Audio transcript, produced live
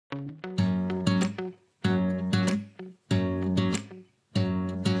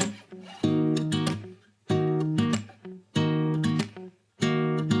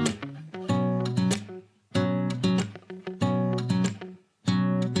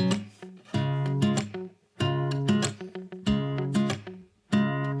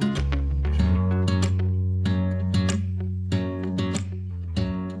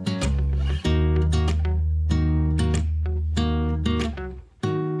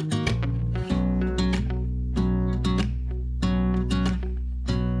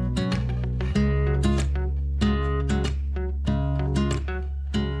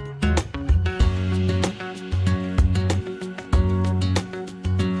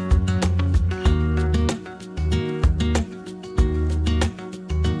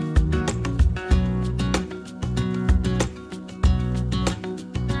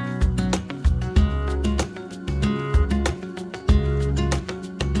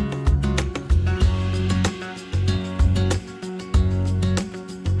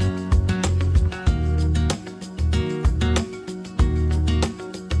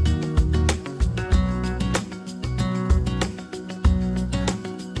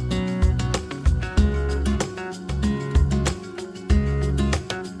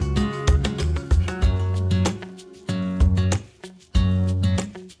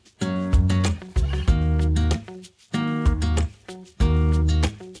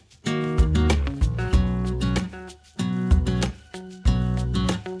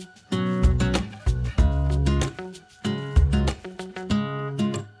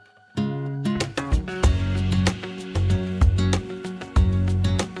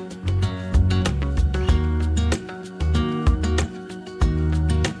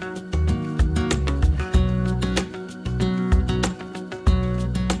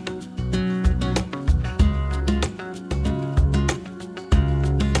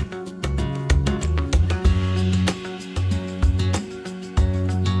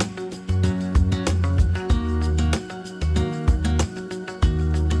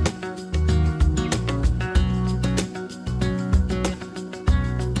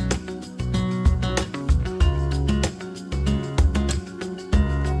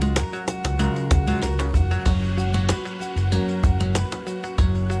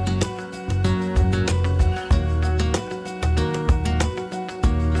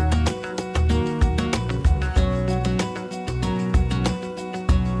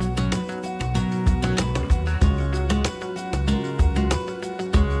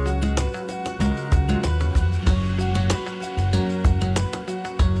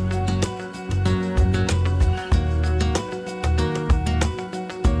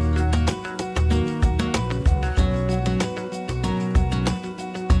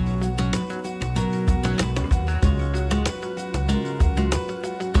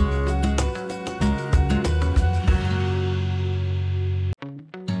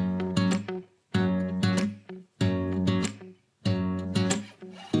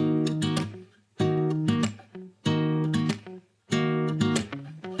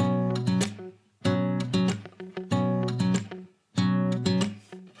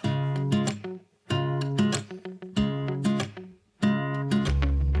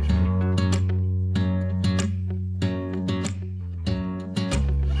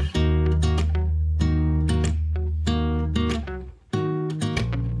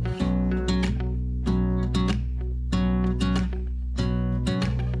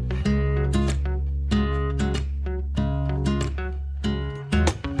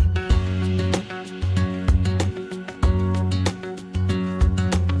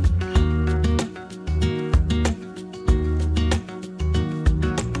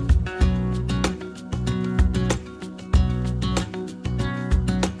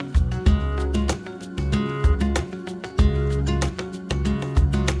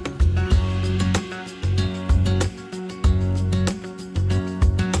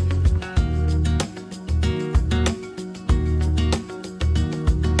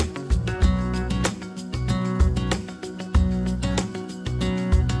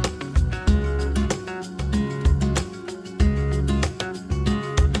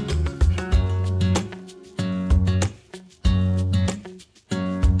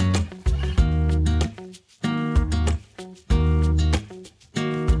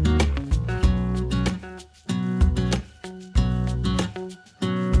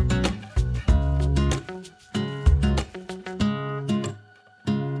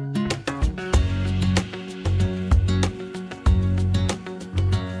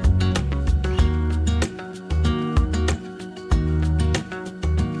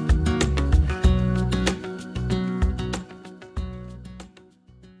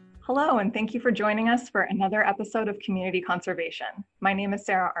Hello, and thank you for joining us for another episode of Community Conservation. My name is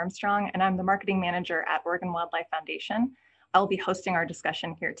Sarah Armstrong, and I'm the marketing manager at Oregon Wildlife Foundation. I'll be hosting our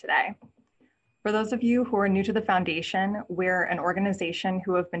discussion here today. For those of you who are new to the foundation, we're an organization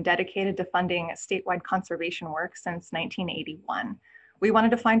who have been dedicated to funding statewide conservation work since 1981. We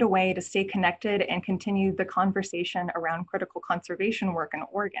wanted to find a way to stay connected and continue the conversation around critical conservation work in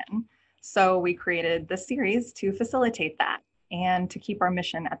Oregon. So we created this series to facilitate that and to keep our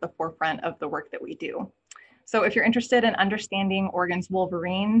mission at the forefront of the work that we do. So if you're interested in understanding Oregon's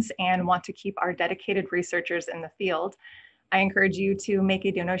wolverines and want to keep our dedicated researchers in the field, I encourage you to make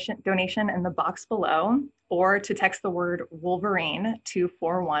a donation in the box below or to text the word Wolverine to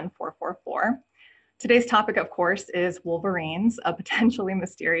 41444. Today's topic, of course, is wolverines, a potentially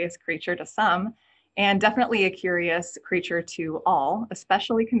mysterious creature to some, and definitely a curious creature to all,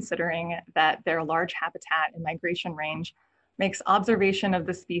 especially considering that their large habitat and migration range makes observation of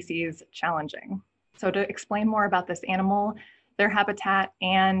the species challenging. So to explain more about this animal, their habitat,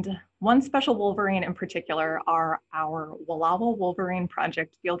 and one special wolverine in particular are our Wallowa Wolverine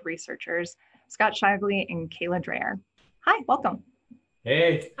Project field researchers, Scott Shively and Kayla Dreher. Hi, welcome.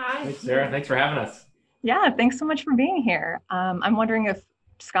 Hey. Hi. Thanks, Sarah. Thanks for having us. Yeah, thanks so much for being here. I'm wondering if,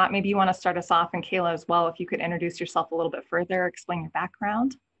 Scott, maybe you want to start us off, and Kayla as well, if you could introduce yourself a little bit further, explain your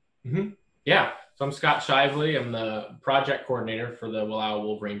background. Yeah, so I'm Scott Shively. I'm the project coordinator for the Wallowa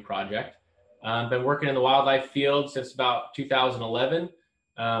Wolverine Project. I've been working in the wildlife field since about 2011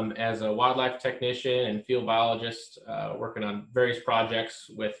 as a wildlife technician and field biologist, working on various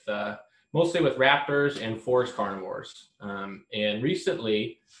projects with mostly with raptors and forest carnivores. And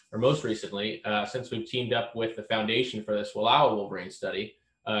recently, or most recently, since we've teamed up with the foundation for this Wallowa Wolverine study,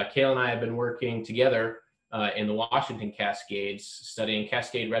 Kayla and I have been working together in the Washington Cascades, studying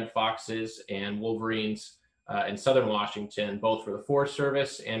Cascade red foxes and wolverines in southern Washington, both for the Forest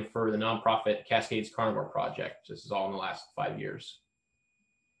Service and for the nonprofit Cascades Carnivore Project. This is all in the last 5 years.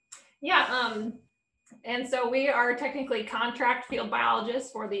 Yeah, and so we are technically contract field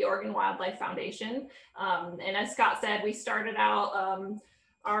biologists for the Oregon Wildlife Foundation. And as Scott said, we started out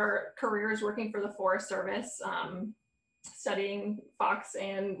our careers working for the Forest Service, studying fox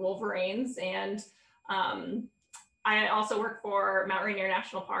and wolverines. And I also work for Mount Rainier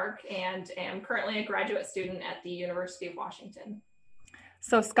National Park and am currently a graduate student at the University of Washington.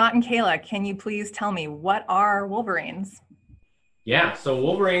 So Scott and Kayla, can you please tell me, what are wolverines? Yeah, so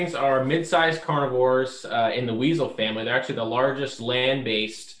wolverines are mid-sized carnivores in the weasel family. They're actually the largest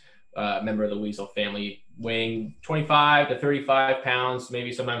land-based member of the weasel family, weighing 25 to 35 pounds,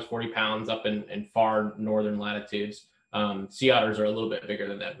 maybe sometimes 40 pounds up in far northern latitudes. Sea otters are a little bit bigger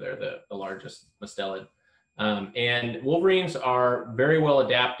than that. They're the largest mustelid. And wolverines are very well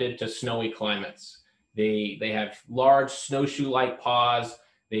adapted to snowy climates. They have large snowshoe-like paws.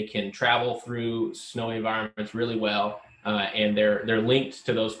 They can travel through snowy environments really well. And they're linked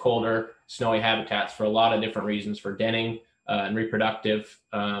to those colder, snowy habitats for a lot of different reasons, for denning and reproductive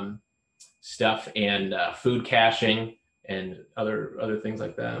stuff, and food caching and other things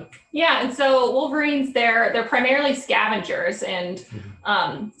like that. Yeah, and so wolverines, they're primarily scavengers, and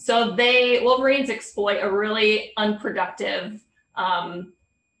so wolverines exploit a really unproductive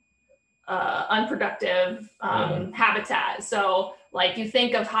habitat. So like you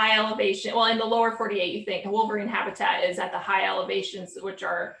think of high elevation, well, in the lower 48, you think wolverine habitat is at the high elevations, which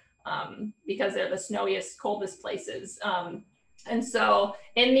are because they're the snowiest, coldest places. And so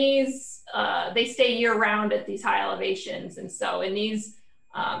in these, they stay year round at these high elevations. And so in these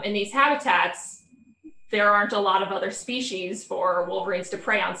habitats, there aren't a lot of other species for wolverines to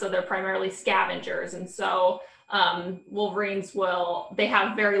prey on. So they're primarily scavengers. And so wolverines they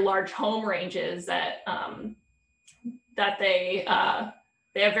have very large home ranges they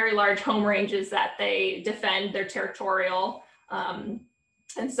have very large home ranges that they defend. They're territorial.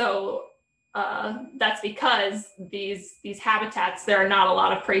 And so that's because these habitats, there are not a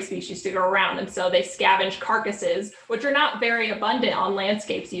lot of prey species to go around. And so they scavenge carcasses, which are not very abundant on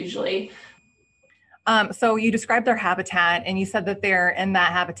landscapes usually. So you described their habitat and you said that they're in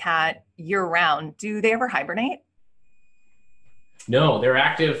that habitat year round. Do they ever hibernate? No, they're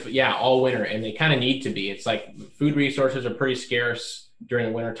active, all winter, and they kind of need to be. It's like food resources are pretty scarce during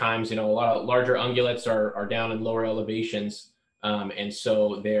the winter times. A lot of larger ungulates are down in lower elevations. And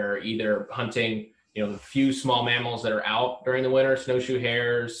so they're either hunting, the few small mammals that are out during the winter, snowshoe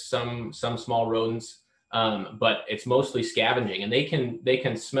hares, some small rodents, but it's mostly scavenging, and they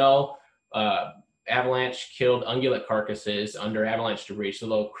can smell avalanche killed ungulate carcasses under avalanche debris. So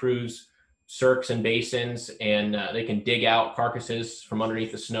they'll cruise cirques and basins, and they can dig out carcasses from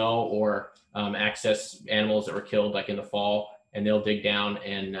underneath the snow, or access animals that were killed like in the fall and they'll dig down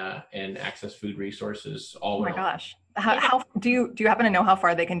and access food resources all Oh my around. gosh. How do you happen to know how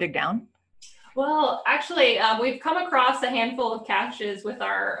far they can dig down? Well, actually, we've come across a handful of caches with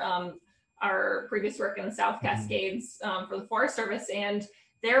our previous work in the South Cascades for the Forest Service, and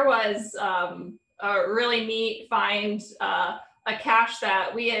there was a really neat find, a cache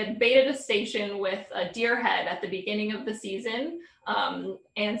that we had baited a station with a deer head at the beginning of the season,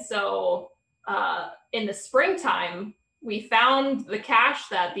 and so in the springtime, we found the cache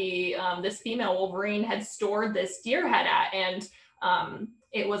that this female wolverine had stored this deer head at, and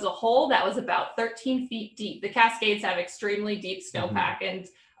it was a hole that was about 13 feet deep. The Cascades have extremely deep snowpack, and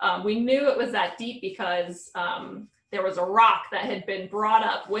we knew it was that deep because there was a rock that had been brought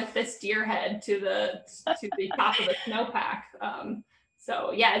up with this deer head to the top of the snowpack.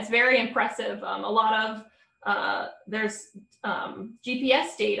 So yeah, it's very impressive. A lot of there's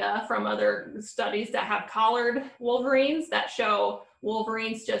GPS data from other studies that have collared wolverines that show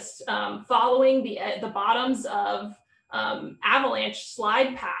wolverines just following the bottoms of avalanche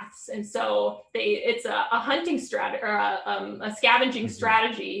slide paths, and so it's a hunting strategy or a scavenging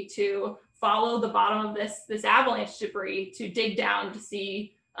strategy to follow the bottom of this avalanche debris to dig down to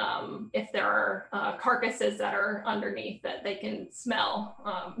see if there are carcasses that are underneath that they can smell.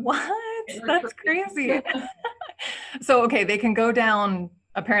 What? That's crazy. So okay, they can go down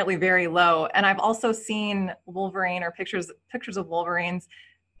apparently very low, and I've also seen wolverine or pictures of wolverines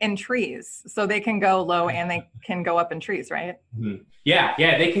in trees, so they can go low and they can go up in trees, right? Yeah,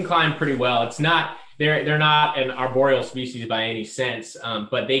 they can climb pretty well. It's not they're not an arboreal species by any sense,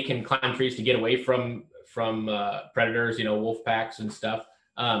 but they can climb trees to get away from predators, wolf packs and stuff,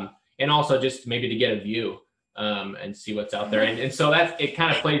 and also just maybe to get a view and see what's out there. And so it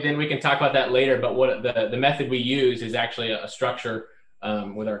kind of plays in. We can talk about that later, but what the method we use is actually a structure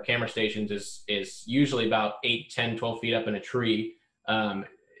with our camera stations is usually about 8, 10, 12 feet up in a tree.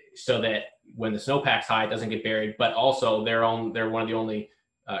 So that when the snowpack's high, it doesn't get buried, but also they're one of the only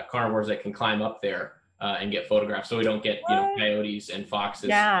carnivores that can climb up there and get photographed. So we don't get, coyotes and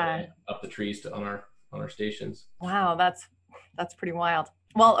foxes up the trees on our stations. Wow. That's pretty wild.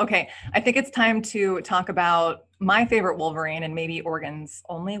 Well, okay. I think it's time to talk about my favorite Wolverine and maybe Oregon's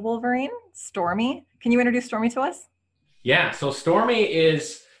only Wolverine, Stormy. Can you introduce Stormy to us? Yeah. So Stormy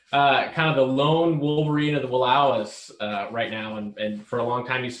is kind of the lone Wolverine of the Wallowas right now, and for a long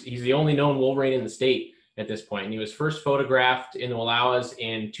time he's the only known Wolverine in the state at this point. And he was first photographed in the Wallowas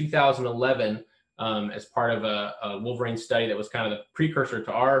in 2011 as part of a Wolverine study that was kind of the precursor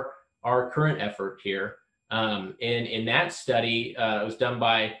to our current effort here. And in that study, it was done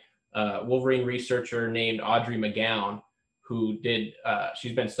by a Wolverine researcher named Audrey McGowan, who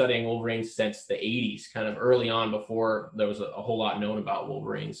she's been studying Wolverines since the 80s, kind of early on before there was a whole lot known about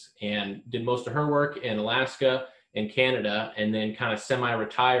Wolverines, and did most of her work in Alaska and Canada, and then kind of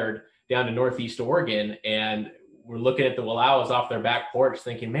semi-retired down to Northeast Oregon. And we're looking at the Wallowas off their back porch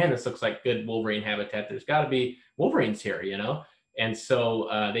thinking, man, this looks like good Wolverine habitat. There's got to be Wolverines here, And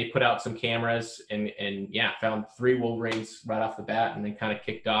so they put out some cameras and found 3 Wolverines right off the bat, and then kind of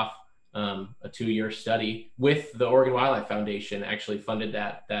kicked off a 2-year study with the Oregon Wildlife Foundation. Actually funded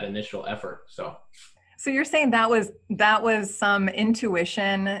that initial effort. So you're saying that was some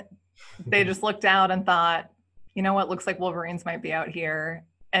intuition. They just looked out and thought, you know what, looks like Wolverines might be out here,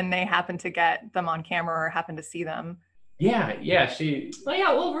 and they happened to get them on camera or happened to see them. Wolverine,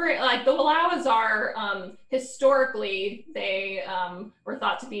 like the Wallowas are historically they were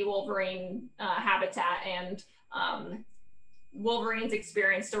thought to be Wolverine habitat, and Wolverines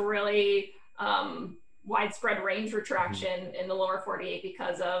experienced a really widespread range retraction in the lower 48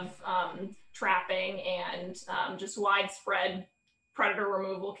 because of trapping and just widespread predator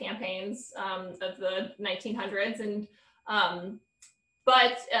removal campaigns of the 1900s. And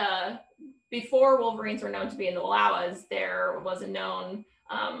but before Wolverines were known to be in the Wallowas, there was a known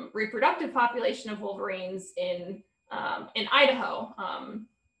reproductive population of Wolverines in Idaho,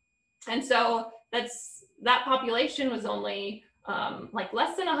 and so that population was only like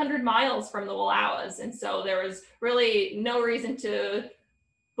less than 100 miles from the Wallowas. And so there was really no reason to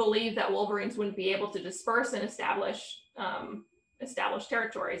believe that Wolverines wouldn't be able to disperse and establish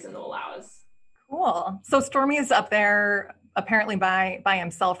territories in the Wallowas. Cool. So Stormy is up there apparently by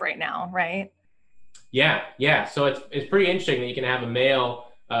himself right now, right? Yeah. So it's pretty interesting that you can have a male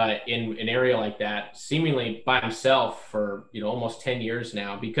in an area like that seemingly by himself for almost 10 years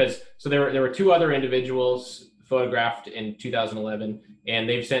now, because there were 2 other individuals photographed in 2011, and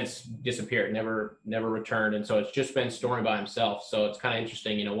they've since disappeared, never returned. And so it's just been Stormy by himself. So it's kind of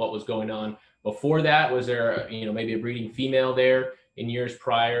interesting, what was going on before that. Was there maybe a breeding female there in years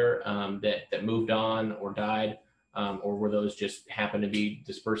prior that moved on or died, or were those just happen to be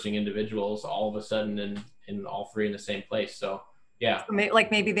dispersing individuals all of a sudden in all three in the same place? So yeah.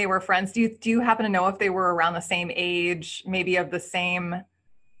 Like maybe they were friends. Do you happen to know if they were around the same age, maybe of the same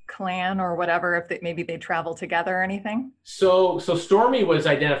clan or whatever, if maybe they traveled together or anything? So Stormy was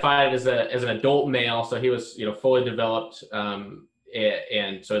identified as an adult male, so he was fully developed,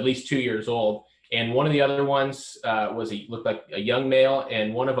 and so at least 2 years old. And one of the other ones he looked like a young male,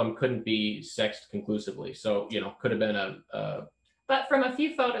 and one of them couldn't be sexed conclusively. So could have been a. But from a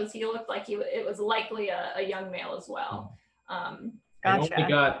few photos, he looked like it was likely a young male as well.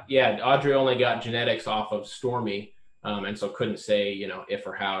 Gotcha. Audrey only got genetics off of Stormy. And so couldn't say, if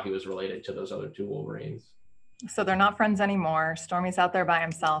or how he was related to those other two Wolverines. So they're not friends anymore. Stormy's out there by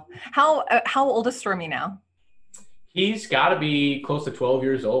himself. How old is Stormy now? He's got to be close to 12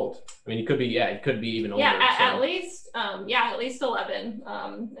 years old. I mean, he could be even older. Yeah, at least 11.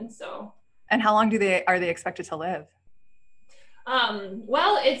 And so. And how long are they expected to live?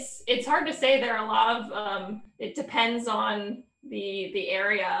 Well, it's hard to say. There are a lot of, it depends on the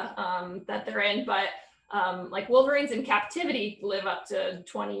area that they're in, but like Wolverines in captivity live up to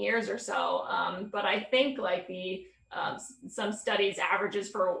 20 years or so. But I think like some studies averages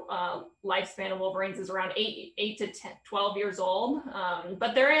for lifespan of Wolverines is around 8 to 12 years old.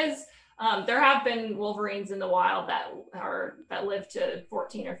 But there have been Wolverines in the wild that live to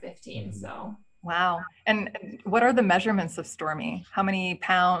 14 or 15. So. Wow. And what are the measurements of Stormy? How many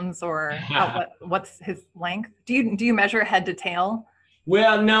pounds or what's his length? Do you measure head to tail?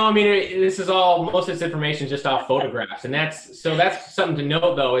 Well, no, I mean, most of this information is just off photographs. And that's something to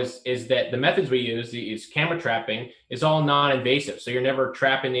note, though, is that the methods we use, is camera trapping, is all non-invasive. So you're never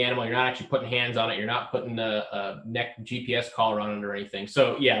trapping the animal. You're not actually putting hands on it. You're not putting a neck GPS collar on it or anything.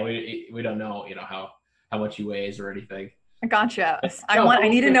 So yeah, we don't know, how much he weighs or anything. Gotcha. I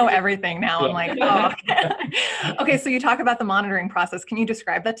need to know everything now. I'm like, oh, okay. Okay. So you talk about the monitoring process. Can you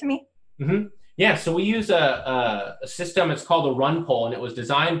describe that to me? Mm-hmm. Yeah, so we use a system, it's called a run pole, and it was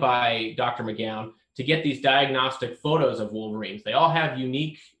designed by Dr. McGowan to get these diagnostic photos of Wolverines. They all have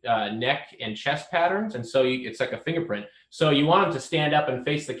unique neck and chest patterns, and so it's like a fingerprint. So you want them to stand up and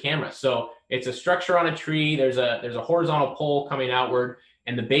face the camera. So it's a structure on a tree, there's a horizontal pole coming outward,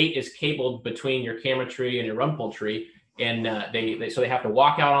 and the bait is cabled between your camera tree and your run pole tree. And so they have to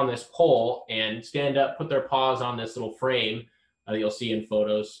walk out on this pole and stand up, put their paws on this little frame that you'll see in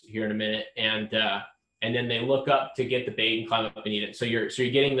photos here in a minute, and then they look up to get the bait and climb up and eat it. So you're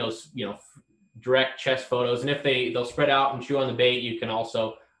getting those direct chest photos, and if they'll spread out and chew on the bait, you can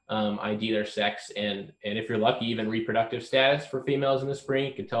also ID their sex, and if you're lucky, even reproductive status for females in the spring.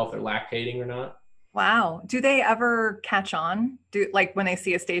 You can tell if they're lactating or not. Wow. Do they ever catch on? Like when they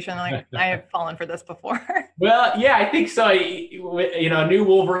see a station, like I have fallen for this before? Well, yeah, I think so. A new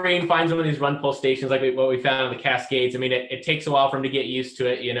Wolverine finds one of these run pole stations, like what we found on the Cascades. I mean, it takes a while for them to get used to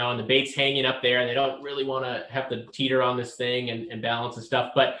it, and the bait's hanging up there, and they don't really want to have to teeter on this thing and balance and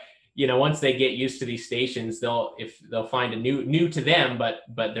stuff. But once they get used to these stations, they'll find a new to them, but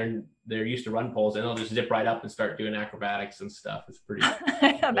they're used to run poles, and they'll just zip right up and start doing acrobatics and stuff. It's pretty.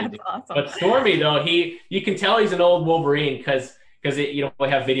 That's awesome. But Stormy, though, you can tell he's an old Wolverine because we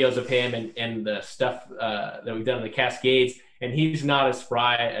have videos of him and the stuff that we've done in the Cascades, and he's not as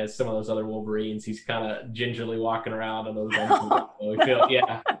spry as some of those other Wolverines. He's kind of gingerly walking around on those runs. So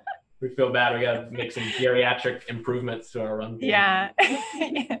we feel bad. We got to make some geriatric improvements to our run. Yeah.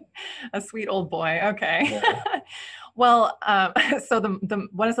 A sweet old boy. Okay. Yeah. Well, so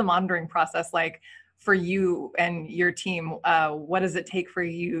what is the monitoring process like for you and your team? What does it take for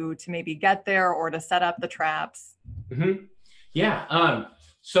you to maybe get there or to set up the traps? Mm-hmm. Yeah.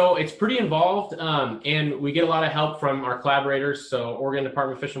 So it's pretty involved, and we get a lot of help from our collaborators. So Oregon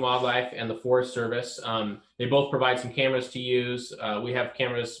Department of Fish and Wildlife and the Forest Service. They both provide some cameras to use. We have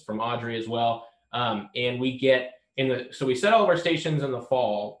cameras from Audrey as well. And we get so we set all of our stations in the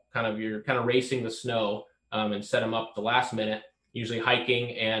fall, you're kind of racing the snow, and set them up the last minute, usually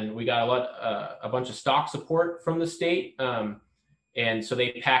hiking. And we got a bunch of stock support from the state. And so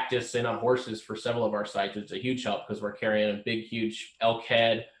they packed us in on horses for several of our sites. It's a huge help because we're carrying a big, huge elk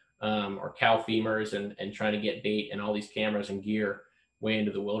head or cow femurs and trying to get bait and all these cameras and gear way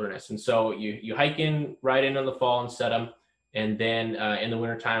into the wilderness. And so you hike right in the fall and set them. And then in the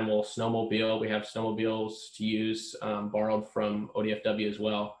wintertime, we'll snowmobile. We have snowmobiles to use, borrowed from OWF as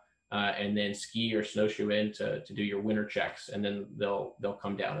well. And then ski or snowshoe in to do your winter checks. And then they'll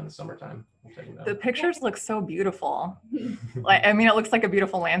come down in the summertime. The pictures look so beautiful. It looks like a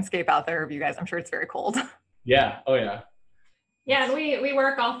beautiful landscape out there of you guys. I'm sure it's very cold. Yeah. Oh yeah. Yeah, and we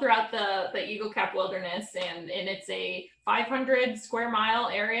work all throughout the Eagle Cap Wilderness, and it's a 500 square mile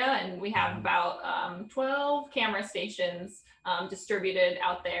area, and we have about 12 camera stations distributed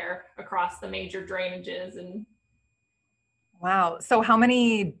out there across the major drainages. And Wow. So how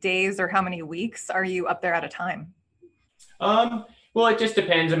many days or how many weeks are you up there at a time? Well, it just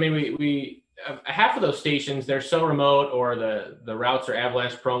depends. I mean, we half of those stations, they're so remote or the routes are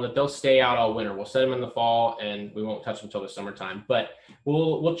avalanche prone that they'll stay out all winter. We'll set them in the fall and we won't touch them until the summertime. But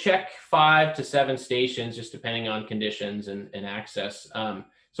we'll check 5 to 7 stations just depending on conditions and access.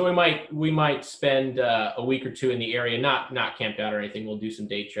 So we might spend a week or 2 in the area, not camped out or anything. We'll do some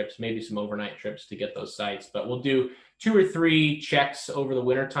day trips, maybe some overnight trips to get those sites. But we'll do 2 or 3 checks over the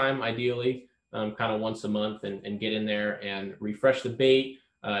winter time, ideally, kind of once a month, and get in there and refresh the bait,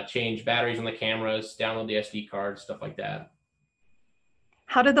 change batteries on the cameras, download the SD cards, stuff like that.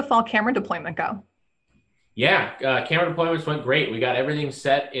 How did the fall camera deployment go? Yeah, camera deployments went great. We got everything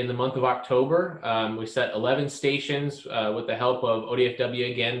set in the month of October. We set 11 stations with the help of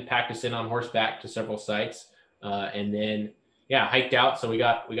OWF again, packed us in on horseback to several sites, and then hiked out. So we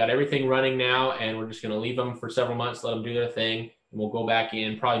got everything running now, and we're just going to leave them for several months, let them do their thing, and we'll go back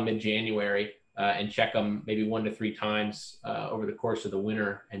in probably mid-January and check them maybe 1 to 3 times over the course of the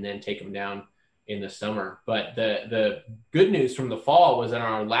winter, and then take them down in the summer. But the good news from the fall was on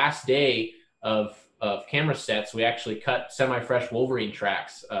our last day of camera sets, we actually cut semi-fresh Wolverine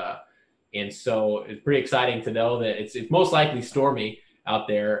tracks. And so it's pretty exciting to know that it's most likely Stormy out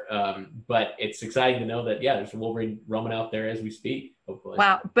there. But it's exciting to know that, there's a Wolverine roaming out there as we speak, hopefully.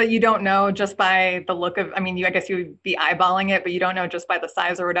 Wow. But you don't know just by the look of, I guess you would be eyeballing it, but you don't know just by the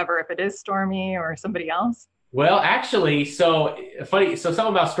size or whatever, if it is Stormy or somebody else? Well, actually, so funny. So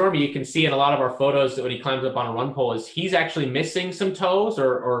something about Stormy, you can see in a lot of our photos that when he climbs up on a run pole is he's actually missing some toes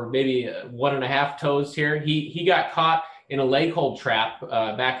or maybe 1.5 toes here. He got caught in a leg hold trap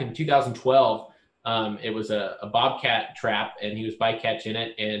back in 2012. It was a bobcat trap, and he was bycatch in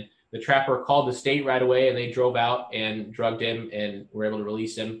it. And the trapper called the state right away, and they drove out and drugged him and were able to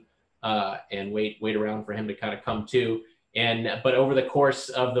release him and wait around for him to kind of come to. But over the course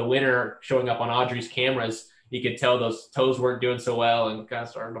of the winter, showing up on Audrey's cameras, you could tell those toes weren't doing so well and kind of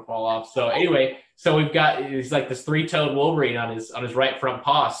starting to fall off. So anyway, he's like this 3-toed Wolverine on his right front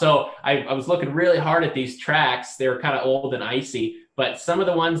paw. So I was looking really hard at these tracks. They were kind of old and icy, but some of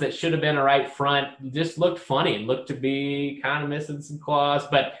the ones that should have been a right front just looked funny and looked to be kind of missing some claws,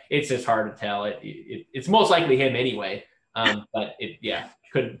 but it's just hard to tell. It's most likely him anyway. But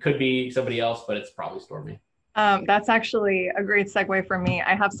could be somebody else, but it's probably Stormy. That's actually a great segue for me.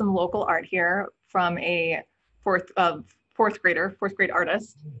 I have some local art here from a fourth grade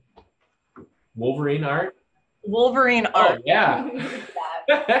artist. Wolverine art? Wolverine art. Oh, yeah.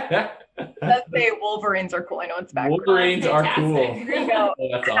 Let's say Wolverines are cool. I know it's backwards. Wolverines are cool. There you go. Oh,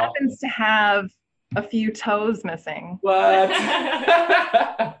 that's happens to have a few toes missing. What?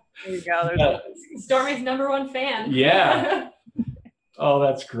 There you go. There's Stormy's #1 fan. Yeah. Oh,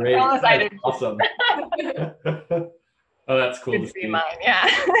 that's great. That's awesome. Oh, that's cool. Good to see mine. Yeah.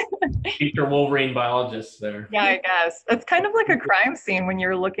 Future Wolverine biologist there. Yeah, I guess. It's kind of like a crime scene when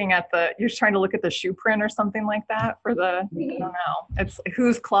you're looking at you're trying to look at the shoe print or something like that for I don't know. It's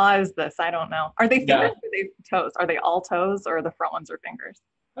whose claw is this? I don't know. Are they fingers or are they toes? Are they all toes or the front ones are fingers?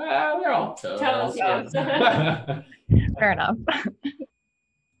 They're all toes. Toes. Fair enough.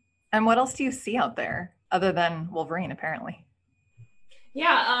 And what else do you see out there other than Wolverine, apparently?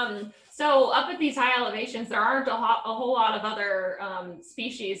 Yeah, so up at these high elevations, there aren't a whole lot of other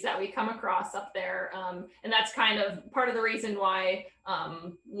species that we come across up there. And that's kind of part of the reason why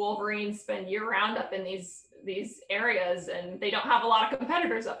wolverines spend year round up in these areas, and they don't have a lot of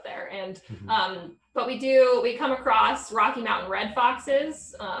competitors up there. And but we come across Rocky Mountain red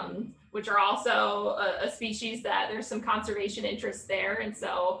foxes, which are also a species that there's some conservation interest there. And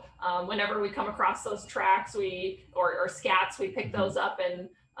so whenever we come across those tracks, or scats, we pick those up and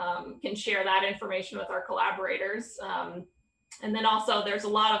can share that information with our collaborators. And then also there's a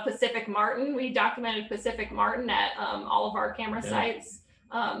lot of Pacific martin. We documented Pacific martin at all of our camera sites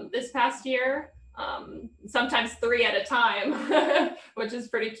this past year, sometimes 3 at a time, which is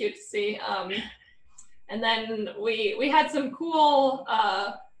pretty cute to see. And then we had some cool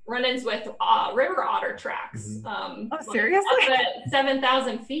run-ins with river otter tracks. Oh, seriously? Up at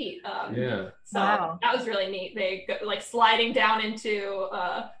 7,000 feet. So wow. That was really neat. They go, like sliding down into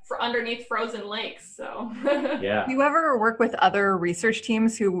for underneath frozen lakes. So yeah. Do you ever work with other research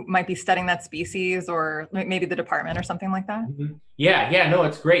teams who might be studying that species, or maybe the department or something like that? Yeah, no,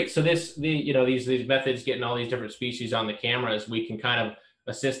 it's great. So these methods, getting all these different species on the cameras, we can kind of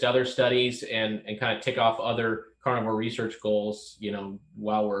assist other studies and kind of tick off other carnivore research goals, you know,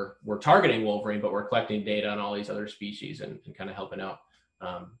 while we're targeting wolverine, but we're collecting data on all these other species and kind of helping out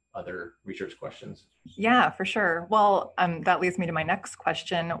other research questions. Yeah, for sure. Well, that leads me to my next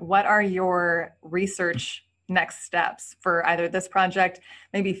question. What are your research next steps for either this project,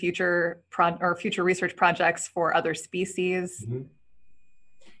 maybe future research projects for other species? Mm-hmm.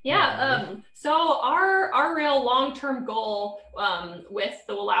 Yeah, so our real long-term goal with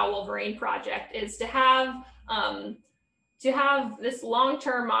the Wallowa Wolverine Project is to have this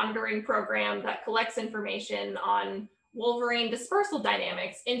long-term monitoring program that collects information on Wolverine dispersal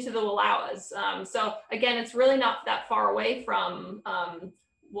dynamics into the Wallowas. So again, it's really not that far away from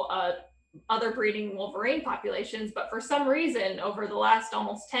other breeding Wolverine populations, but for some reason over the last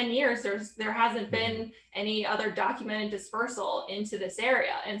almost 10 years, there hasn't been any other documented dispersal into this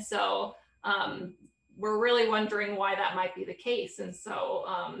area. And so we're really wondering why that might be the case. And so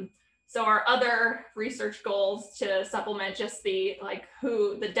so our other research goals to supplement just the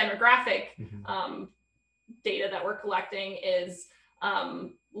demographic data that we're collecting is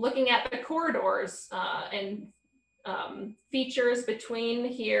looking at the corridors and features between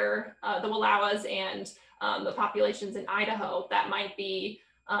here, the Wallowas and the populations in Idaho that might be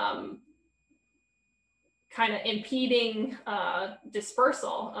kind of impeding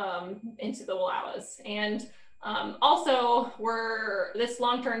dispersal into the Wallowas. And also this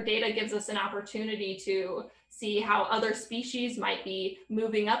long-term data gives us an opportunity to see how other species might be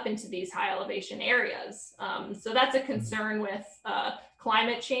moving up into these high elevation areas. So that's a concern with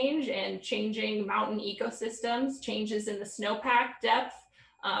climate change and changing mountain ecosystems, changes in the snowpack depth,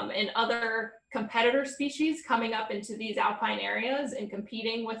 and other competitor species coming up into these alpine areas and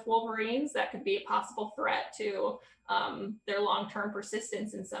competing with wolverines that could be a possible threat to their long-term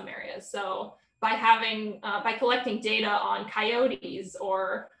persistence in some areas. So by collecting data on coyotes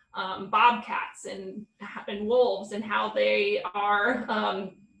or bobcats and wolves and how they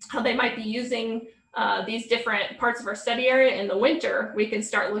might be using these different parts of our study area in the winter, we can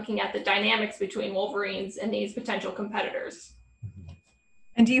start looking at the dynamics between wolverines and these potential competitors.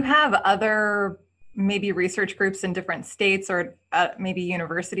 And do you have other maybe research groups in different states or maybe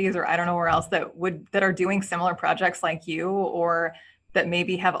universities or I don't know where else that are doing similar projects like you, or that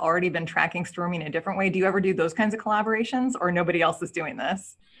maybe have already been tracking Stormy in a different way? Do you ever do those kinds of collaborations, or nobody else is doing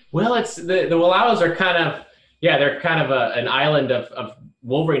this? Well, it's the Wallowas are kind of, they're kind of an island of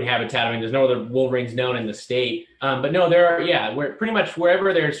wolverine habitat. I mean, there's no other wolverines known in the state, but no, there are, we're pretty much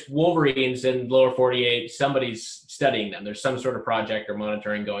wherever there's wolverines in lower 48, somebody's studying them. There's some sort of project or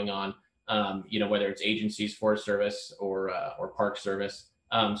monitoring going on, whether it's agencies, Forest Service or Park Service.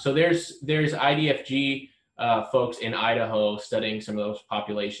 So there's IDFG folks in Idaho studying some of those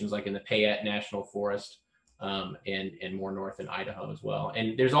populations, like in the Payette National Forest, and more north in Idaho as well.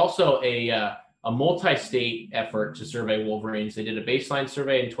 And there's also a multi-state effort to survey wolverines. They did a baseline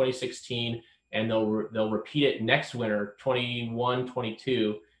survey in 2016, and they'll repeat it next winter, 21,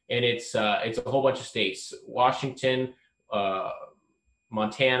 22, and it's a whole bunch of states: Washington,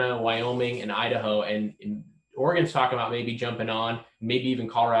 Montana, Wyoming, and Idaho. And Oregon's talking about maybe jumping on, maybe even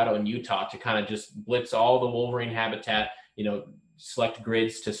Colorado and Utah, to kind of just blitz all the wolverine habitat, select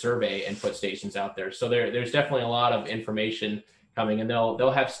grids to survey and put stations out there. So there's definitely a lot of information coming, and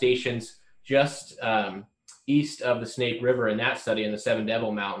they'll have stations just east of the Snake River in that study in the Seven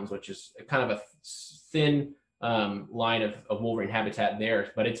Devil Mountains, which is kind of a thin line of wolverine habitat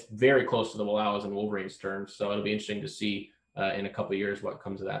there, but it's very close to the Wallowas and wolverines terms. So it'll be interesting to see in a couple of years what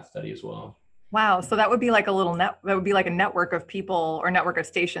comes of that study as well. Wow. So that would be like that would be like a network of people or network of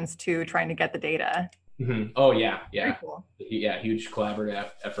stations too, trying to get the data. Mm-hmm. Oh yeah. Very cool. Yeah. Huge collaborative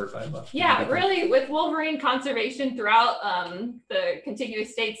effort by a bunch. Yeah, really, with wolverine conservation throughout the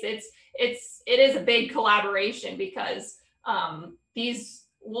contiguous states, it is a big collaboration, because these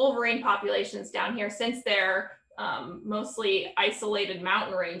wolverine populations down here, since they're mostly isolated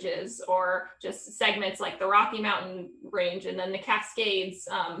mountain ranges or just segments like the Rocky Mountain range and then the Cascades,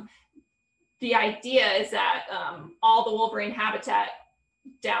 the idea is that all the wolverine habitat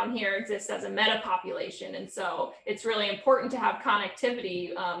down here exists as a meta population. And so it's really important to have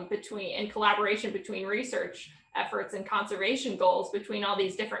connectivity and collaboration between research efforts and conservation goals between all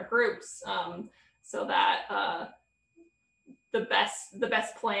these different groups, so that the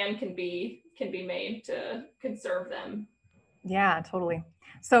best plan can be made to conserve them. Yeah, totally.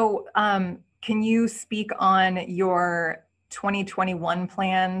 So can you speak on your 2021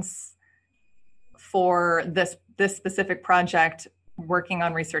 plans for this specific project, working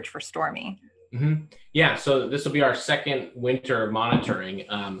on research for Stormy? Mm-hmm. Yeah, so this will be our second winter of monitoring.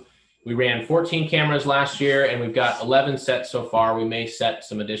 We ran 14 cameras last year, and we've got 11 set so far. We may set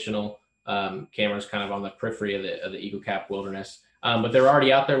some additional cameras kind of on the periphery of the Eagle Cap Wilderness. But they're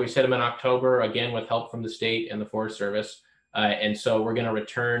already out there. We set them in October, again, with help from the state and the Forest Service. And so we're going to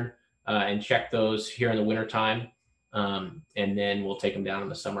return and check those here in the wintertime. And then we'll take them down in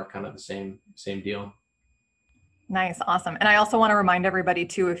the summer, kind of the same deal. Nice, awesome. And I also want to remind everybody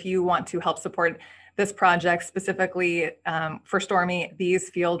too, if you want to help support this project specifically for Stormy, these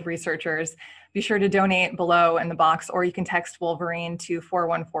field researchers, be sure to donate below in the box, or you can text Wolverine to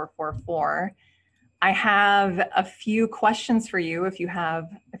 41444. I have a few questions for you if you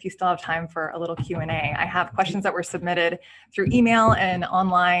still have time for a little Q&A. I have questions that were submitted through email and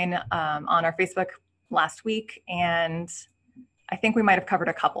online on our Facebook last week, and I think we might have covered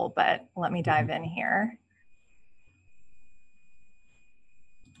a couple, but let me dive in here.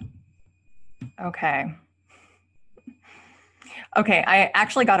 Okay. Okay, I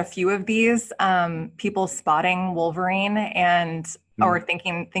actually got a few of these people spotting Wolverine and or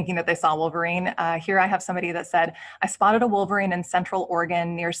thinking that they saw Wolverine. Here I have somebody that said, I spotted a Wolverine in Central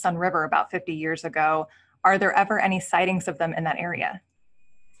Oregon near Sun River about 50 years ago. Are there ever any sightings of them in that area?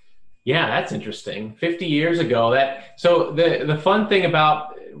 Yeah, that's interesting. 50 years ago. So the fun thing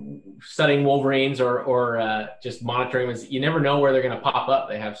about studying Wolverines or just monitoring them is you never know where they're going to pop up.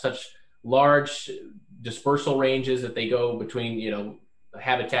 They have such large dispersal ranges that they go between, a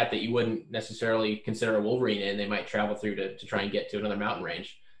habitat that you wouldn't necessarily consider a Wolverine in. They might travel through to try and get to another mountain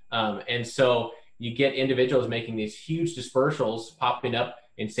range. And so you get individuals making these huge dispersals popping up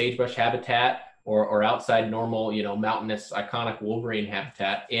in sagebrush habitat or outside normal, mountainous iconic Wolverine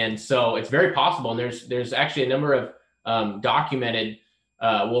habitat. And so it's very possible. And there's actually a number of documented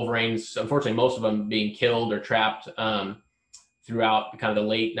Wolverines, unfortunately, most of them being killed or trapped throughout kind of the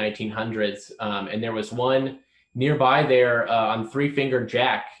late 1900s. And there was one nearby there on Three Finger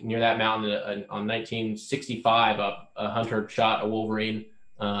Jack near that mountain on 1965, a hunter shot a Wolverine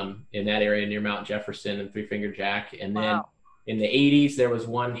in that area near Mount Jefferson and Three Finger Jack. And then in the 80s, there was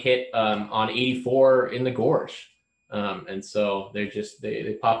one hit on 84 in the Gorge. And so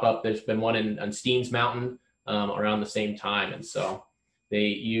they pop up. There's been one on Steens Mountain around the same time. And so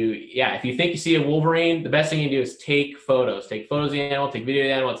if you think you see a Wolverine, the best thing you can do is take photos of the animal, take video of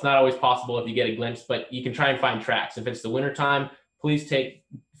the animal. It's not always possible if you get a glimpse, but you can try and find tracks. If it's the wintertime, please take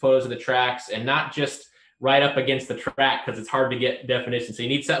photos of the tracks and not just right up against the track because it's hard to get definition. So you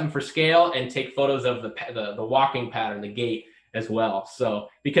need something for scale and take photos of the walking pattern, the gait as well. So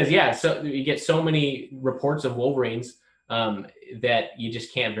so you get so many reports of Wolverines that you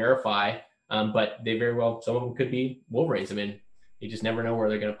just can't verify, but they very well, some of them could be Wolverines. I mean, you just never know where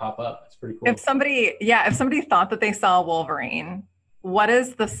they're going to pop up. It's pretty cool. If somebody thought that they saw a Wolverine, what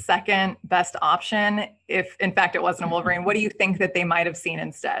is the second best option? If in fact it wasn't a Wolverine, what do you think that they might have seen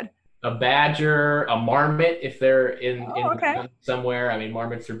instead? A badger, a marmot, if they're in somewhere. I mean,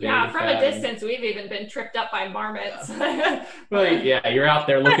 marmots are big. Yeah, from a distance, we've even been tripped up by marmots. Well, yeah, you're out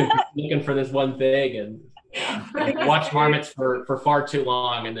there looking for this one thing and watch marmots for far too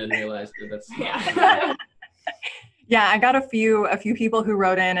long and then realize that that's yeah. Yeah, I got a few people who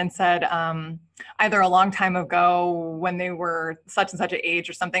wrote in and said either a long time ago when they were such and such an age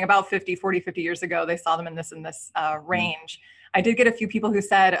or something, about 50 years ago, they saw them in this range. I did get a few people who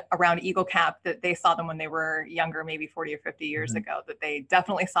said around Eagle Cap that they saw them when they were younger, maybe 40 or 50 years ago, that they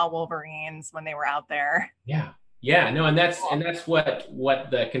definitely saw Wolverines when they were out there. No, and that's what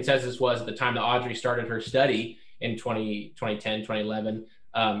the consensus was at the time that Audrey started her study in 2010, 2011.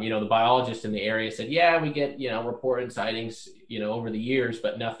 The biologist in the area said, we get, reported sightings, over the years,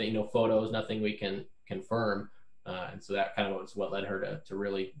 but nothing, no photos, nothing we can confirm. And so that kind of was what led her to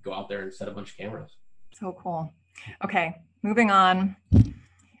really go out there and set a bunch of cameras. So cool. Okay, moving on.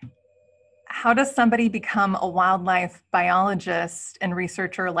 How does somebody become a wildlife biologist and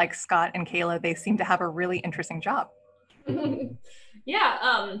researcher like Scott and Kayla? They seem to have a really interesting job.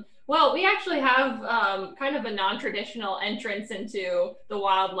 Well, we actually have kind of a non-traditional entrance into the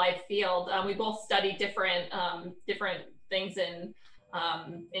wildlife field. We both study different things in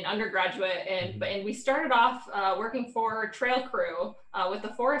undergraduate, and we started off working for trail crew with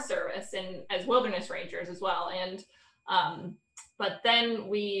the Forest Service and as wilderness rangers as well. And but then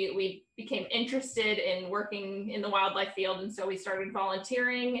we became interested in working in the wildlife field, and so we started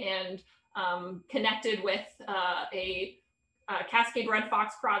volunteering and connected with a Cascade Red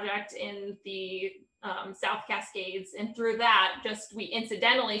Fox project in the South Cascades, and through that, we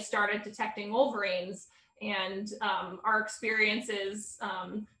incidentally started detecting Wolverines. And our experiences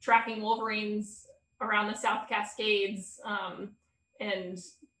tracking Wolverines around the South Cascades and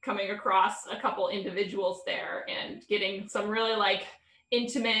coming across a couple individuals there and getting some really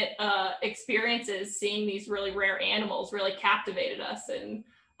intimate experiences, seeing these really rare animals really captivated us. And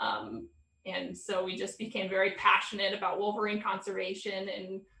And so we just became very passionate about wolverine conservation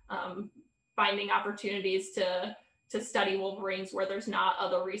and finding opportunities to study wolverines where there's not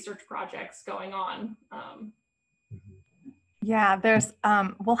other research projects going on. Yeah, there's,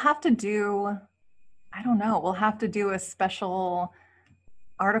 we'll have to do, I don't know, we'll have to do a special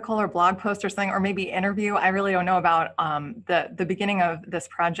article or blog post or something, or maybe interview. I really don't know about the beginning of this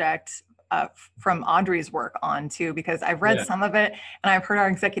project from Audrey's work on too, because I've read some of it and I've heard our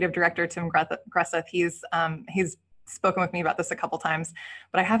executive director, Tim Gresseth, he's spoken with me about this a couple times,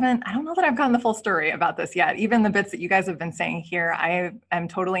 but I don't know that I've gotten the full story about this yet. Even the bits that you guys have been saying here, I am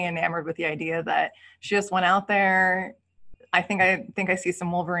totally enamored with the idea that she just went out there. I think I see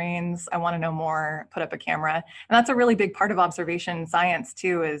some wolverines. I want to know more, put up a camera. And that's a really big part of observation science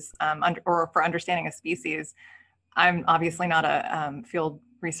too, is or for understanding a species. I'm obviously not a field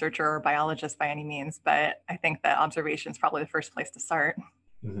researcher or biologist by any means, but I think that observation is probably the first place to start.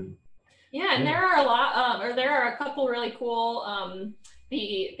 Mm-hmm. Yeah, and there are there are a couple really cool,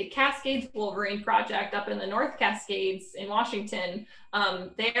 the Cascades Wolverine Project up in the North Cascades in Washington.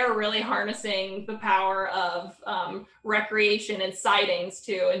 They are really harnessing the power of recreation and sightings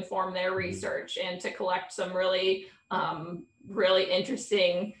to inform their research and to collect some really, really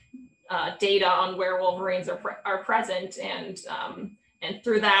interesting data on where wolverines are present. And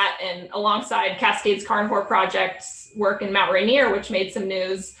through that, and alongside Cascades Carnivore Project's work in Mount Rainier, which made some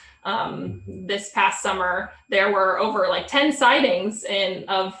news this past summer, there were over like 10 sightings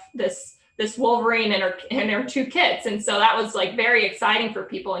of this wolverine and her two kits. And so that was like very exciting for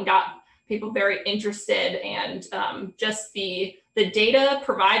people and got people very interested. And just the data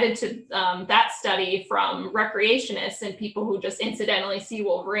provided to that study from recreationists and people who just incidentally see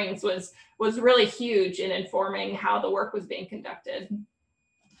wolverines was really huge in informing how the work was being conducted.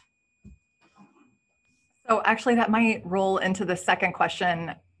 So actually that might roll into the second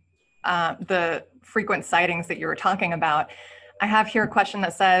question, the frequent sightings that you were talking about. I have here a question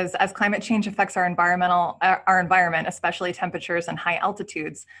that says, as climate change affects our environment, especially temperatures and high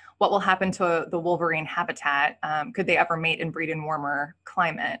altitudes, what will happen to the wolverine habitat? Could they ever mate and breed in warmer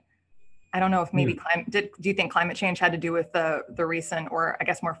climate? I don't know if maybe do you think climate change had to do with the recent, or I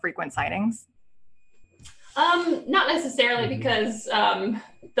guess more frequent sightings? Not necessarily, because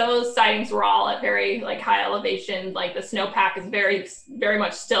those sightings were all at very like high elevation. Like the snowpack is very, very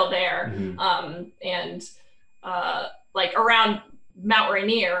much still there. And like around Mount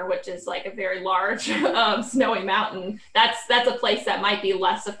Rainier, which is like a very large snowy mountain, that's a place that might be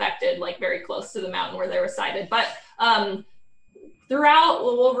less affected, like very close to the mountain where they were sighted. But throughout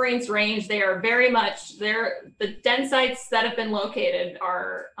the wolverine's range, they are very much there. The den sites that have been located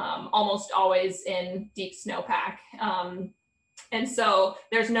are almost always in deep snowpack. And so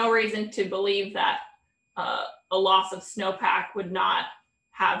there's no reason to believe that a loss of snowpack would not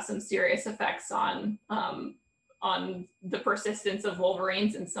have some serious effects on the persistence of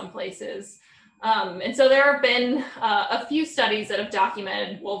wolverines in some places. And so there have been a few studies that have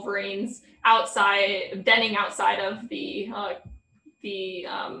documented wolverines denning outside of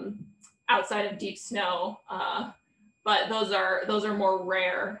outside of deep snow, but those are more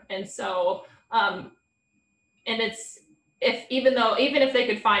rare. And so, and it's, even if they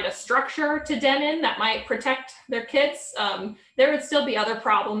could find a structure to den in that might protect their kits, there would still be other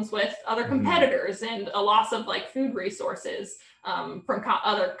problems with other competitors and a loss of like food resources from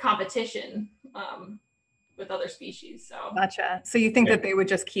other competition with other species. So Gotcha. So you think that they would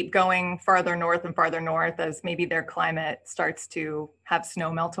just keep going farther north and farther north as maybe their climate starts to have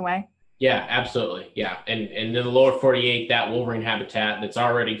snow melt away? Yeah, absolutely. Yeah. And in the lower 48, that wolverine habitat that's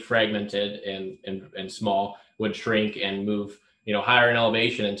already fragmented and small would shrink and move, higher in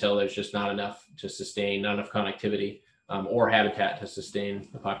elevation until there's just not enough to sustain, not enough connectivity or habitat to sustain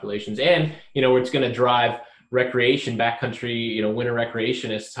the populations. And, it's going to drive recreation, backcountry, winter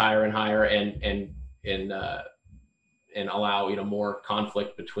recreationists higher and higher and allow, more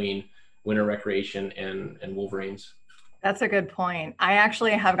conflict between winter recreation and wolverines. That's a good point. I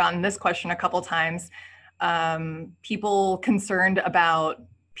actually have gotten this question a couple times. People concerned about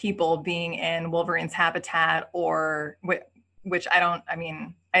people being in wolverine's habitat, or which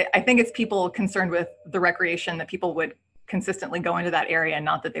I think it's people concerned with the recreation that people would consistently go into that area, and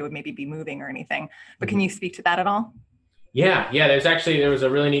not that they would maybe be moving or anything. But can you speak to that at all? Yeah. There was a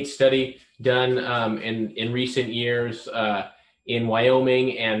really neat study done in recent years in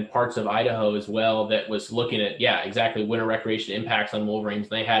Wyoming and parts of Idaho as well that was looking at, exactly winter recreation impacts on wolverines.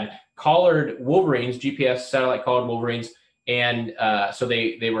 They had collared wolverines, GPS satellite collared wolverines, and so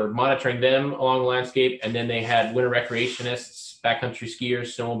they were monitoring them along the landscape, and then they had winter recreationists, backcountry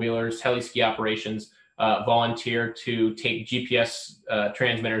skiers, snowmobilers, heli ski operations volunteer to take GPS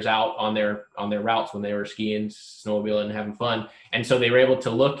transmitters out on their routes when they were skiing, snowmobiling, and having fun. And so they were able to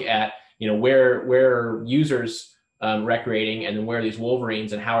look at, where are users recreating, and then where are these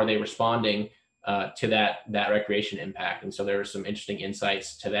wolverines and how are they responding to that recreation impact. And so there were some interesting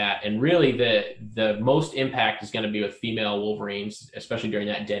insights to that. And really the most impact is going to be with female wolverines, especially during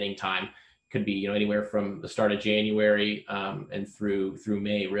that denning time. Could be, anywhere from the start of January and through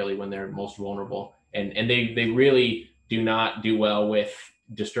May, really, when they're most vulnerable. And they really do not do well with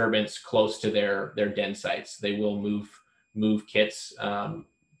disturbance close to their den sites. They will move kits.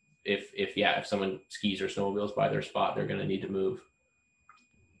 If someone skis or snowmobiles by their spot, they're going to need to move.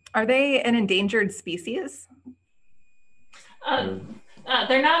 Are they an endangered species?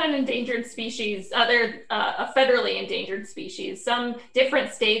 They're not an endangered species. They're a federally endangered species. Some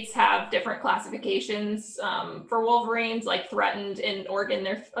different states have different classifications for wolverines, like threatened. In Oregon,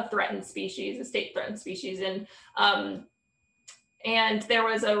 they're a threatened species, a state threatened species. And there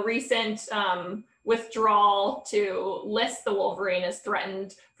was a recent withdrawal to list the wolverine as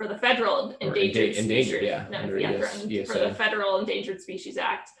threatened for the federal endangered species. Threatened for the Federal Endangered Species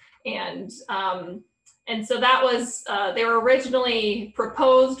Act. And so that was, they were originally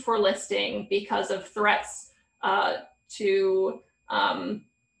proposed for listing because of threats to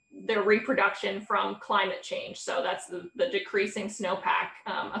their reproduction from climate change. So that's the decreasing snowpack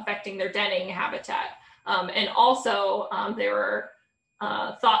affecting their denning habitat. And also they were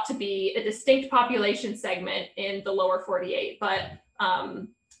thought to be a distinct population segment in the lower 48. But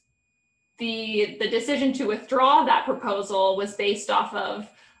the decision to withdraw that proposal was based off of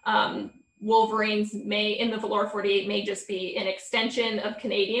wolverines in the lower 48 may just be an extension of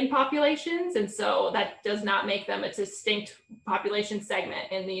Canadian populations. And so that does not make them a distinct population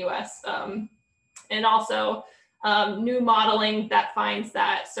segment in the US. And also new modeling that finds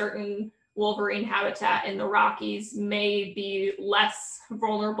that certain wolverine habitat in the Rockies may be less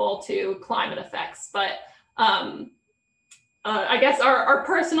vulnerable to climate effects. But I guess our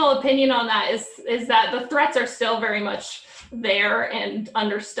personal opinion on that is that the threats are still very much there and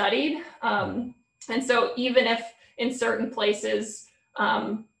understudied. And so even if in certain places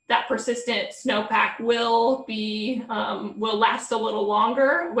that persistent snowpack will last a little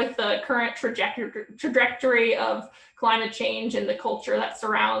longer with the current trajectory of climate change and the culture that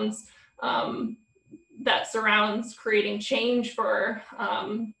surrounds creating change for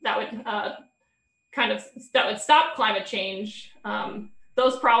that would stop climate change.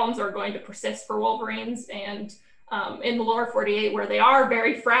 Those problems are going to persist for wolverines, and in the lower 48, where they are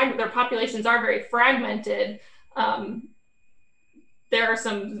their populations are very fragmented, there are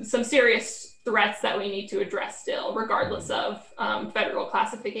some serious threats that we need to address still, regardless of federal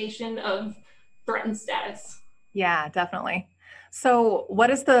classification of threatened status. Yeah, definitely. So what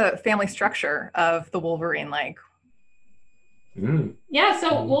is the family structure of the wolverine like? Yeah,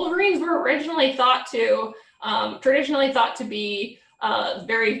 so wolverines were originally traditionally thought to be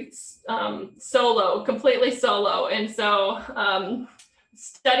very completely solo. And so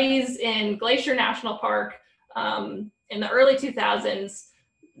studies in Glacier National Park in the early 2000s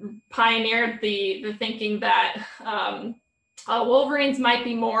pioneered the thinking that wolverines might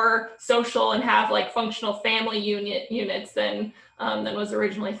be more social and have like functional family units than was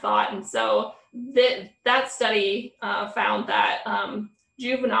originally thought. And so that study found that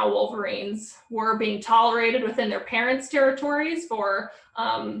juvenile wolverines were being tolerated within their parents' territories for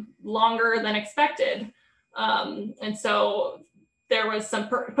longer than expected. And so there was some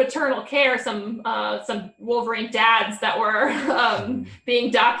paternal care, some wolverine dads that were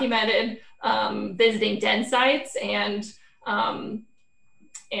being documented visiting den sites and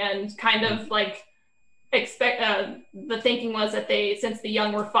kind of like the thinking was that since the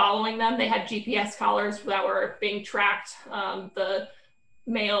young were following them, they had GPS collars that were being tracked. The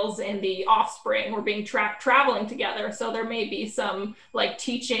males and the offspring were being tracked traveling together. So there may be some like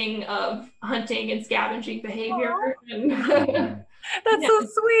teaching of hunting and scavenging behavior. That's so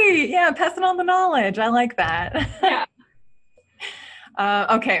sweet. Yeah, passing on the knowledge. I like that. Yeah.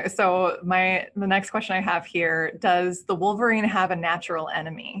 Okay, so the next question I have here, does the wolverine have a natural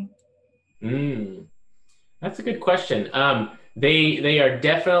enemy? That's a good question. They are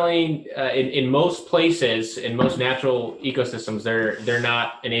definitely in most places, in most natural ecosystems, they're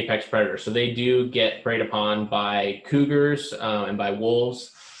not an apex predator. So they do get preyed upon by cougars and by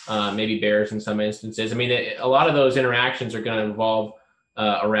wolves, maybe bears in some instances. I mean, a lot of those interactions are going to involve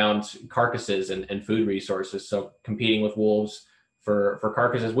around carcasses and food resources. So competing with wolves for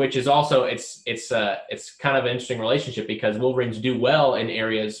carcasses, which is also it's kind of an interesting relationship because wolverines do well in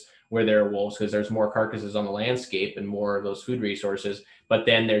areas where there are wolves because there's more carcasses on the landscape and more of those food resources. But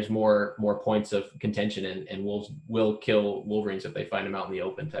then there's more points of contention, and wolves will kill wolverines if they find them out in the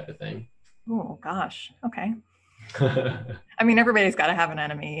open, type of thing. Oh gosh. Okay. I mean, everybody's got to have an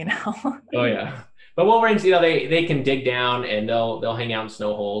enemy, you know. Oh yeah, but wolverines, you know, they can dig down and they'll hang out in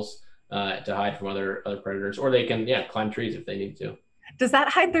snow holes to hide from other predators, or they can climb trees if they need to. Does that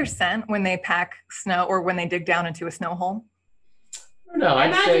hide their scent when they pack snow or when they dig down into a snow hole? No, I I'd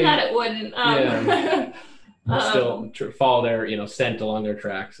imagine say that it wouldn't. still follow their scent along their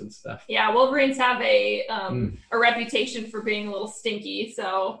tracks and stuff. Yeah, wolverines have a reputation for being a little stinky,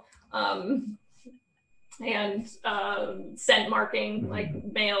 so and scent marking, like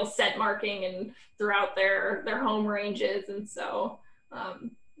male scent marking, and throughout their home ranges, and so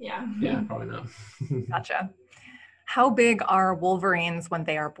yeah, probably not. Gotcha. How big are wolverines when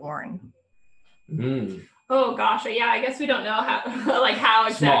they are born? Oh gosh, yeah, I guess we don't know how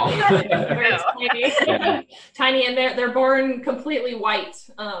exactly. They're tiny. Tiny, and they're born completely white.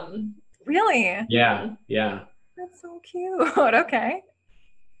 Really? Yeah. That's so cute. Okay.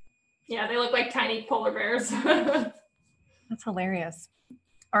 Yeah, they look like tiny polar bears. That's hilarious.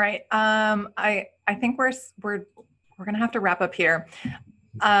 All right. I think we're gonna have to wrap up here.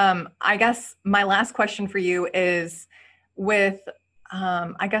 I guess my last question for you is with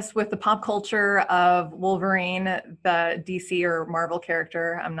the pop culture of Wolverine, the DC or Marvel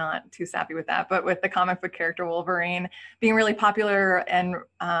character, I'm not too savvy with that, but with the comic book character Wolverine being really popular, and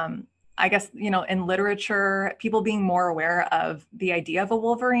I guess, in literature, people being more aware of the idea of a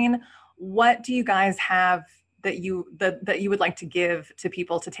Wolverine, what do you guys have that you would like to give to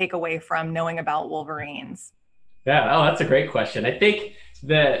people to take away from knowing about Wolverines? Yeah. Oh, that's a great question. I think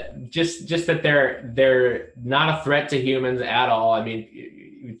that just that they're not a threat to humans at all. I mean,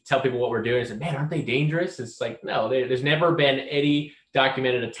 you tell people what we're doing and say, man, aren't they dangerous? It's like, no, there's never been any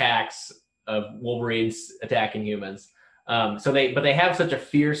documented attacks of Wolverines attacking humans. But they have such a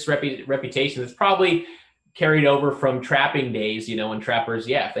fierce reputation. It's probably carried over from trapping days, when trappers,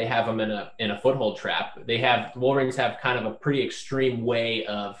 if they have them in a foothold trap, Wolverines have kind of a pretty extreme way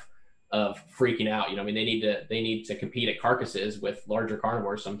of freaking out. I mean, they need to compete at carcasses with larger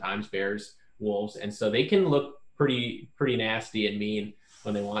carnivores, sometimes bears, wolves, and so they can look pretty nasty and mean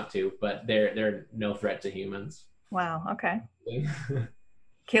when they want to, but they're no threat to humans. Wow. Okay.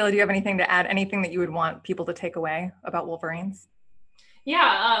 Kayla, do you have anything to add? Anything that you would want people to take away about Wolverines?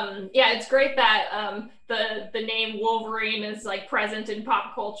 Yeah, it's great that the name Wolverine is like present in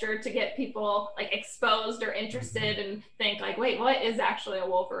pop culture to get people like exposed or interested and think like, wait, what is actually a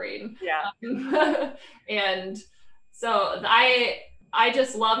Wolverine? Yeah. And so I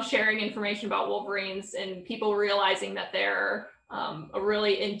just love sharing information about Wolverines and people realizing that they're a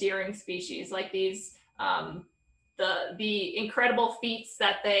really endearing species, like these the incredible feats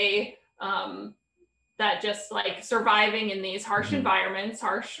that they that just like surviving in these harsh environments,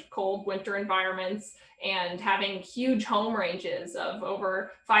 harsh, cold winter environments, and having huge home ranges of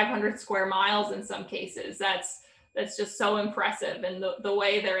over 500 square miles in some cases. That's just so impressive. And the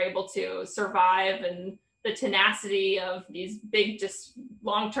way they're able to survive, and the tenacity of these big, just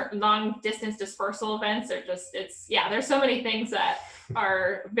long distance dispersal events are just, there's so many things that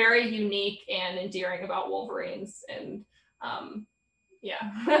are very unique and endearing about Wolverines. And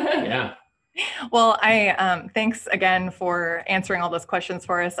Yeah. Well, thanks again for answering all those questions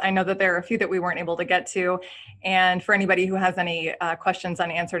for us. I know that there are a few that we weren't able to get to. And for anybody who has any questions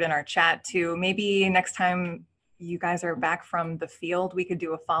unanswered in our chat too, maybe next time you guys are back from the field, we could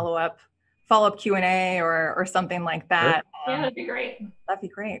do a follow-up Q&A or something like that. Sure. That'd be great. That'd be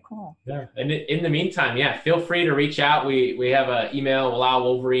great. Cool. Yeah. And in the meantime, feel free to reach out. We have an email,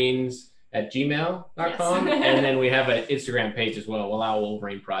 wallowawolverines@gmail.com. Yes. And then we have an Instagram page as well, Wallowa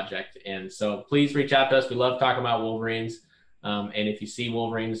Wolverine Project. And so please reach out to us. We love talking about Wolverines. And if you see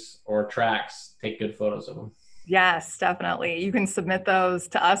Wolverines or tracks, take good photos of them. Yes, definitely. You can submit those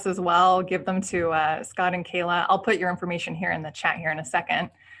to us as well. Give them to Scott and Kayla. I'll put your information here in the chat here in a second.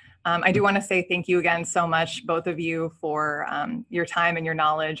 I do want to say thank you again so much, both of you, for your time and your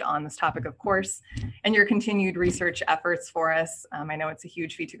knowledge on this topic, of course, and your continued research efforts for us. I know it's a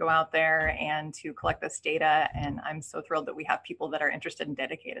huge feat to go out there and to collect this data, and I'm so thrilled that we have people that are interested and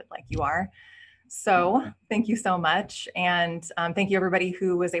dedicated like you are. So thank you so much. And thank you everybody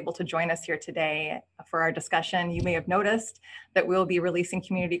who was able to join us here today for our discussion. You may have noticed that we'll be releasing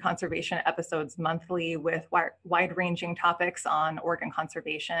community conservation episodes monthly with wide-ranging topics on Oregon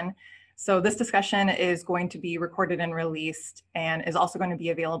conservation. So this discussion is going to be recorded and released and is also going to be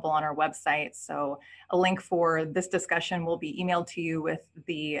available on our website. So a link for this discussion will be emailed to you with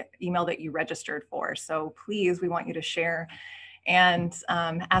the email that you registered for. So please, we want you to share and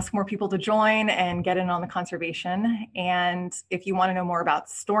ask more people to join and get in on the conservation. And if you want to know more about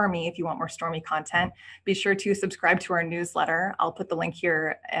Stormy, if you want more Stormy content, be sure to subscribe to our newsletter. I'll put the link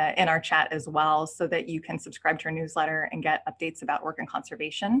here in our chat as well so that you can subscribe to our newsletter and get updates about work and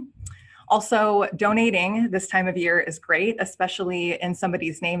conservation. Also, donating this time of year is great, especially in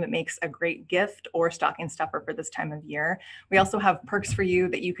somebody's name. It makes a great gift or stocking stuffer for this time of year. We also have perks for you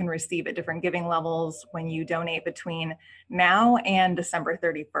that you can receive at different giving levels when you donate between now and December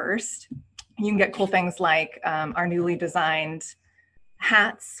 31st. You can get cool things like our newly designed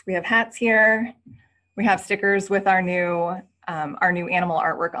hats. We have hats here. We have stickers with our new animal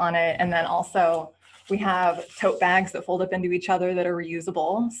artwork on it. And then also we have tote bags that fold up into each other that are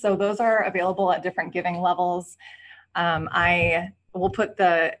reusable. So those are available at different giving levels. I will put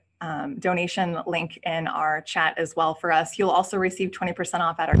the donation link in our chat as well for us. You'll also receive 20%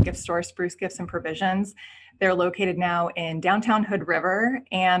 off at our gift store, Spruce Gifts and Provisions. They're located now in downtown Hood River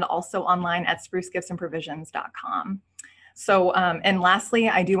and also online at sprucegiftsandprovisions.com. So, and lastly,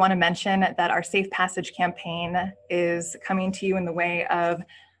 I do want to mention that our Safe Passage campaign is coming to you in the way of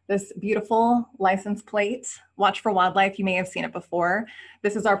this beautiful license plate, Watch for Wildlife. You may have seen it before.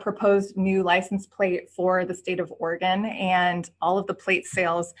 This is our proposed new license plate for the state of Oregon, and all of the plate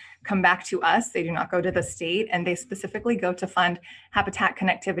sales come back to us. They do not go to the state, and they specifically go to fund habitat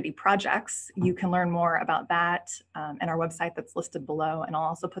connectivity projects. You can learn more about that in our website that's listed below, and I'll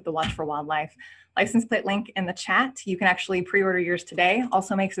also put the Watch for Wildlife license plate link in the chat. You can actually pre-order yours today.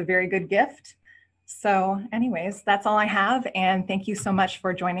 Also makes a very good gift. So anyways, that's all I have. And thank you so much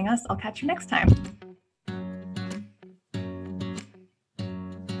for joining us. I'll catch you next time.